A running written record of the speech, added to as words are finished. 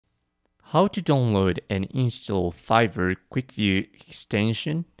How to download and install Fiverr Quick View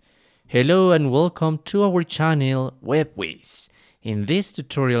extension. Hello and welcome to our channel Whizz. In this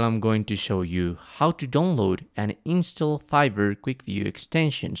tutorial I'm going to show you how to download and install Fiverr Quick View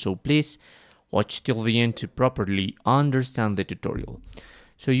extension. So please watch till the end to properly understand the tutorial.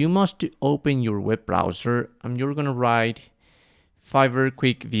 So you must open your web browser and you're gonna write Fiverr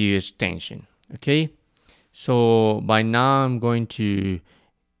Quick View extension. Okay, so by now I'm going to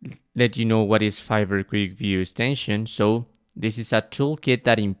let you know what is Fiverr Quick View extension. So this is a toolkit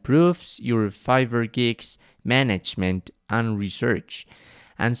that improves your Fiverr gigs management and research,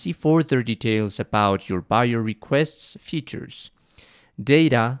 and see further details about your buyer requests features.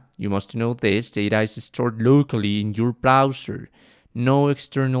 Data, you must know this, data is stored locally in your browser. No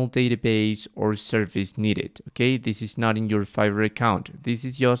external database or service needed. Okay, this is not in your Fiverr account. This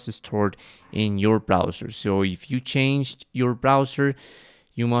is just stored in your browser. So if you changed your browser,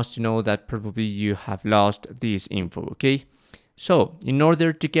 you must know that probably you have lost this info. Okay, so in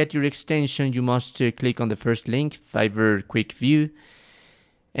order to get your extension, you must click on the first link, Fiverr Quick View,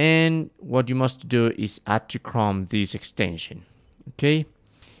 and what you must do is add to Chrome this extension. Okay,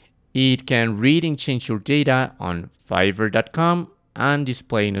 it can read and change your data on fiverr.com and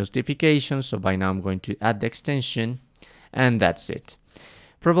display notifications. So by now I'm going to add the extension, and that's it.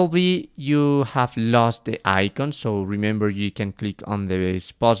 Probably you have lost the icon, so remember you can click on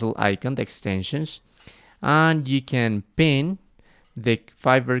this puzzle icon, the extensions, and you can pin the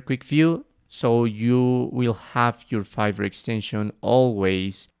Fiverr Quick View, so you will have your Fiverr extension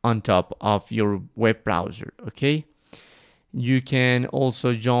always on top of your web browser. Okay, you can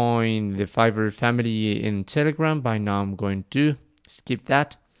also join the Fiverr family in Telegram. By now I'm going to skip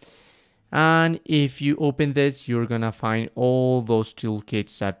that. And if you open this, you're gonna find all those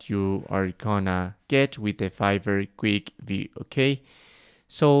toolkits that you are gonna get with the Fiverr Quick View. Okay,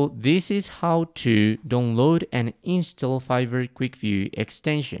 so this is how to download and install Fiverr Quick View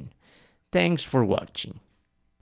extension. Thanks for watching.